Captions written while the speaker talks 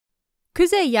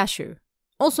Kuze Yashuu,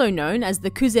 also known as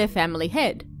the Kuze family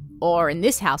head, or in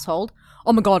this household,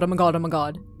 oh my god, oh my god, oh my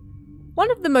god.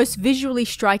 One of the most visually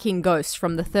striking ghosts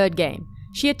from the third game,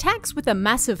 she attacks with a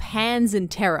massive hands and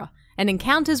terror, and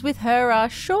encounters with her are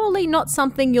surely not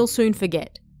something you'll soon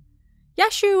forget.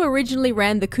 Yashuu originally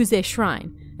ran the Kuze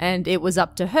shrine, and it was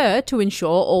up to her to ensure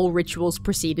all rituals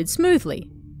proceeded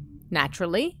smoothly.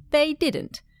 Naturally, they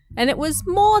didn't, and it was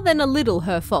more than a little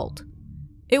her fault.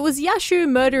 It was Yashuu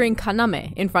murdering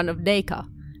Kaname in front of Deika,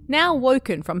 now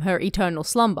woken from her eternal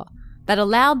slumber, that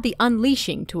allowed the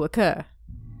unleashing to occur.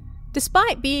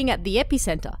 Despite being at the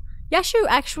epicenter, Yashuu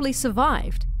actually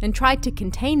survived and tried to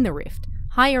contain the rift,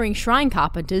 hiring shrine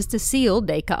carpenters to seal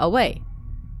Deika away.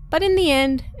 But in the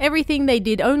end, everything they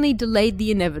did only delayed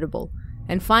the inevitable,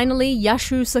 and finally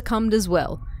Yashuu succumbed as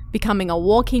well, becoming a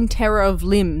walking terror of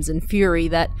limbs and fury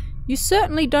that you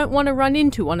certainly don't want to run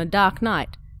into on a dark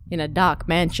night in a dark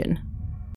mansion.